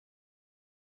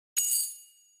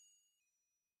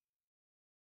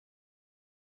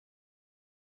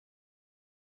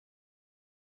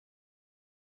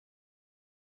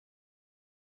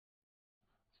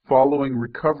Following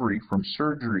recovery from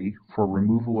surgery for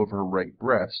removal of her right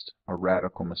breast, a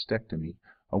radical mastectomy,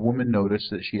 a woman noticed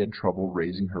that she had trouble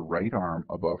raising her right arm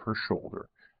above her shoulder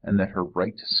and that her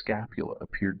right scapula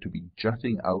appeared to be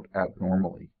jutting out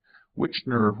abnormally. Which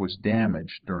nerve was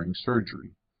damaged during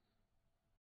surgery?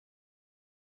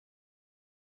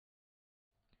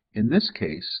 In this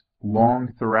case,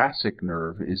 long thoracic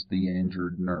nerve is the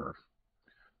injured nerve.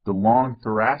 The long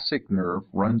thoracic nerve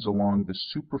runs along the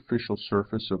superficial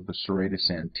surface of the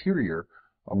serratus anterior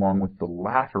along with the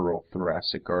lateral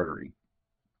thoracic artery.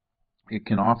 It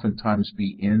can oftentimes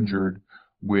be injured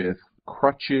with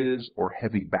crutches or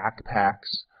heavy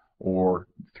backpacks or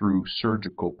through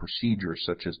surgical procedures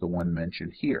such as the one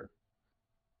mentioned here.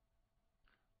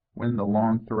 When the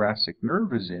long thoracic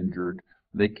nerve is injured,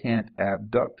 they can't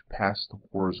abduct past the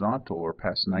horizontal or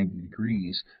past 90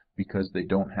 degrees because they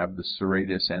don't have the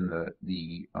serratus and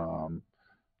the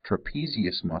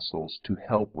trapezius muscles to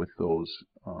help with those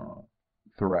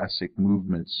thoracic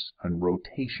movements and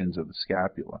rotations of the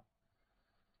scapula.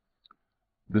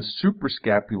 The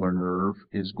suprascapular nerve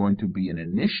is going to be an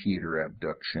initiator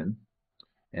abduction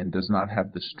and does not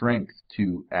have the strength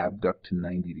to abduct to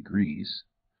 90 degrees.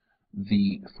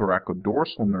 The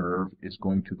thoracodorsal nerve is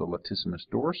going to the latissimus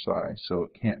dorsi, so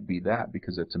it can't be that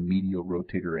because it's a medial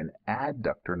rotator and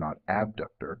adductor, not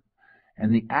abductor.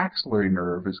 And the axillary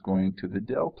nerve is going to the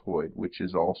deltoid, which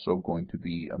is also going to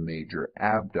be a major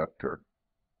abductor.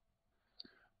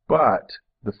 But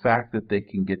the fact that they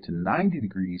can get to 90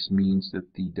 degrees means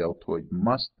that the deltoid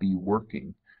must be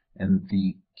working. And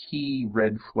the key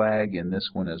red flag in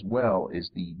this one as well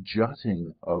is the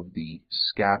jutting of the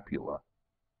scapula.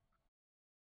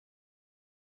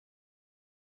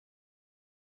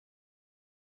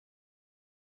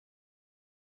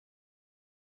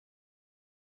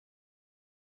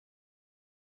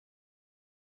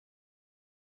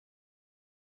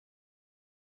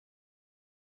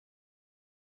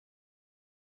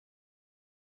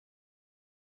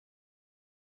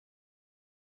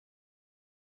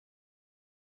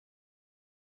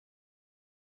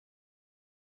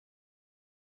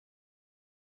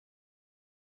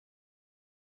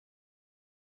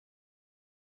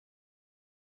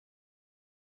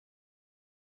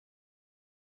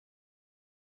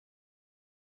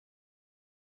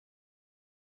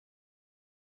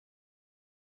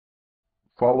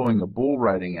 Following a bull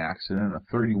riding accident,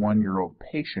 a 31-year-old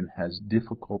patient has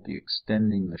difficulty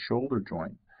extending the shoulder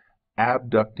joint,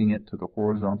 abducting it to the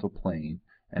horizontal plane,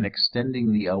 and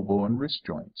extending the elbow and wrist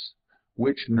joints.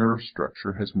 Which nerve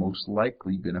structure has most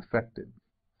likely been affected?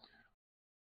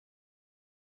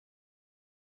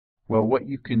 Well, what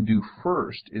you can do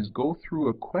first is go through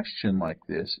a question like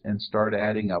this and start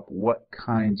adding up what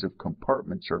kinds of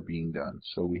compartments are being done.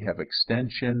 So we have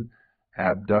extension,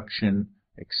 abduction,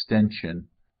 extension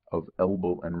of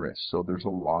elbow and wrist. So there's a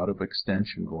lot of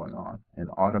extension going on. And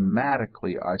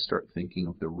automatically I start thinking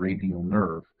of the radial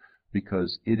nerve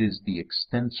because it is the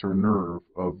extensor nerve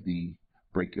of the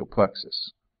brachial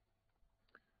plexus.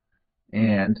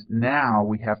 And now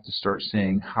we have to start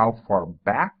saying how far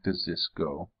back does this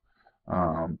go?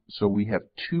 So we have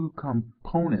two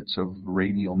components of the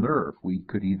radial nerve. We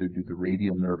could either do the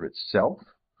radial nerve itself,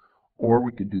 or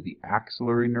we could do the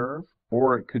axillary nerve,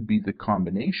 or it could be the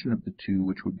combination of the two,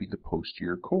 which would be the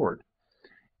posterior cord.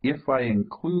 If I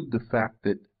include the fact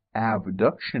that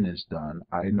abduction is done,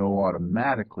 I know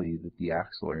automatically that the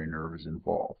axillary nerve is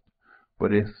involved.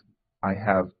 But if I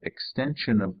have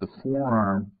extension of the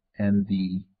forearm and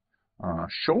the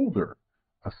shoulder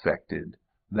affected,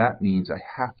 that means I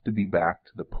have to be back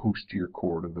to the posterior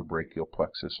cord of the brachial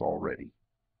plexus already.